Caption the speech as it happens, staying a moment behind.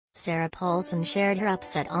Sarah Paulson shared her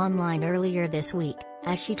upset online earlier this week,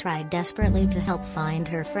 as she tried desperately to help find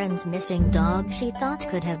her friend's missing dog she thought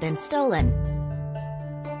could have been stolen.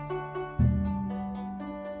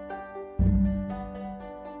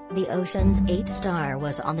 The Ocean's 8 star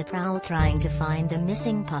was on the prowl trying to find the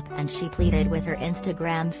missing pup, and she pleaded with her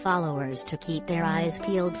Instagram followers to keep their eyes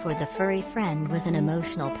peeled for the furry friend with an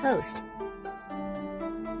emotional post.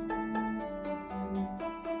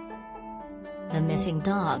 The missing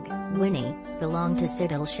dog, Winnie, belonged to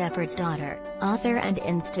Cybill Shepherd's daughter, author and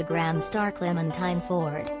Instagram star Clementine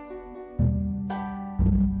Ford.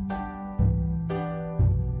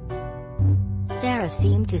 Sarah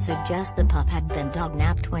seemed to suggest the pup had been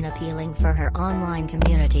dognapped when appealing for her online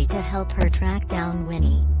community to help her track down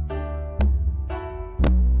Winnie.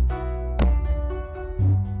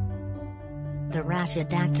 The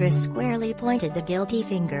ratchet actress squarely pointed the guilty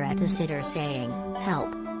finger at the sitter, saying,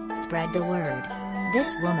 "Help. Spread the word.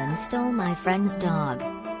 This woman stole my friend's dog.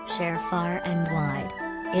 Share far and wide.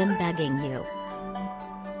 I'm begging you."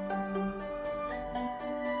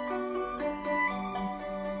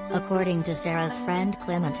 According to Sarah's friend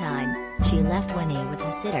Clementine, she left Winnie with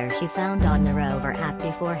a sitter she found on the Rover app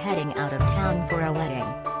before heading out of town for a wedding.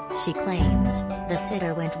 She claims the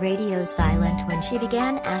sitter went radio silent when she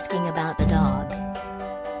began asking about the dog.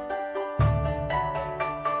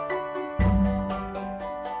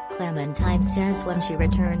 Clementine says when she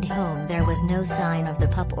returned home there was no sign of the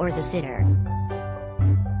pup or the sitter.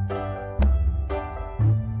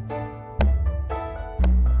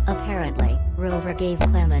 Apparently, Rover gave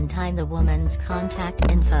Clementine the woman's contact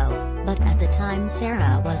info, but at the time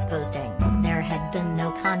Sarah was posting, there had been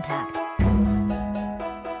no contact.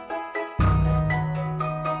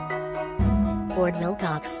 Ford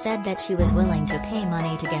Wilcox said that she was willing to pay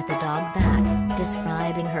money to get the dog back,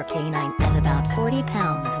 describing her canine as about 40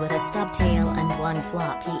 pounds with a stub tail and one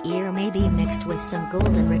floppy ear, maybe mixed with some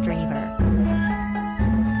golden retriever.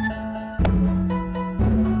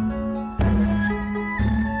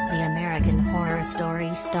 The American Horror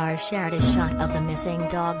Story star shared a shot of the missing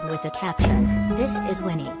dog with the caption, "This is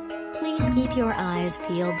Winnie. Please keep your eyes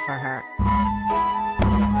peeled for her."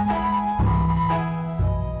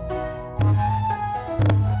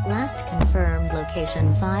 Last confirmed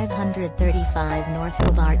location 535 North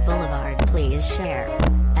Hobart Boulevard. Please share.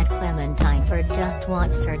 At Clementine Ford just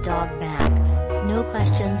wants her dog back. No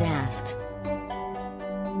questions asked.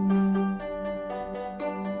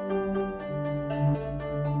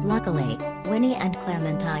 Luckily, Winnie and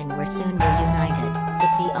Clementine were soon reunited,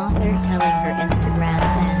 with the author telling her Instagram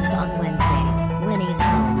fans on Wednesday, "Winnie's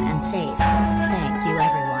home and safe. Thank you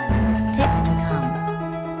everyone. Pics to come."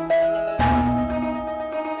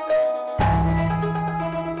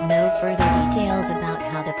 No further details about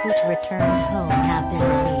how the pooch returned home have been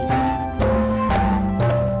released.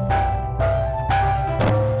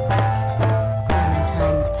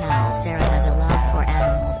 Clementine's pal Sarah has a love for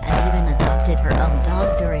animals and even adopted her own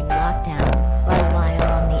dog during lockdown, while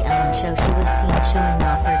on the Ellen show she was seen showing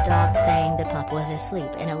off her dog, saying the pup was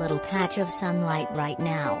asleep in a little patch of sunlight right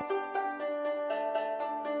now.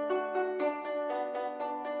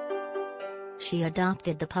 She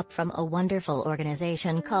adopted the pup from a wonderful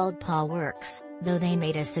organization called Paw Works, though they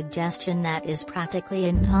made a suggestion that is practically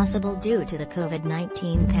impossible due to the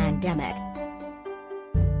COVID-19 pandemic.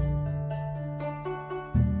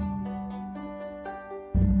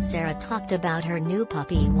 Sarah talked about her new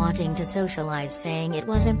puppy wanting to socialize, saying it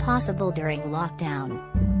was impossible during lockdown.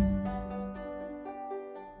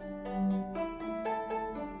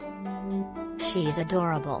 "She's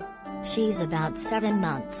adorable. She's about 7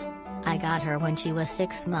 months. I got her when she was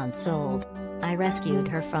 6 months old. I rescued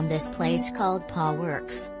her from this place called Paw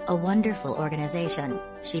Works, a wonderful organization,"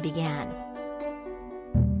 she began.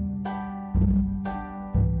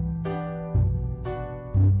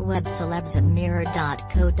 Web celebs at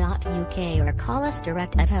mirror.co.uk or call us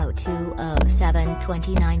direct at 0207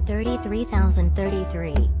 29 33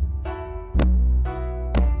 033.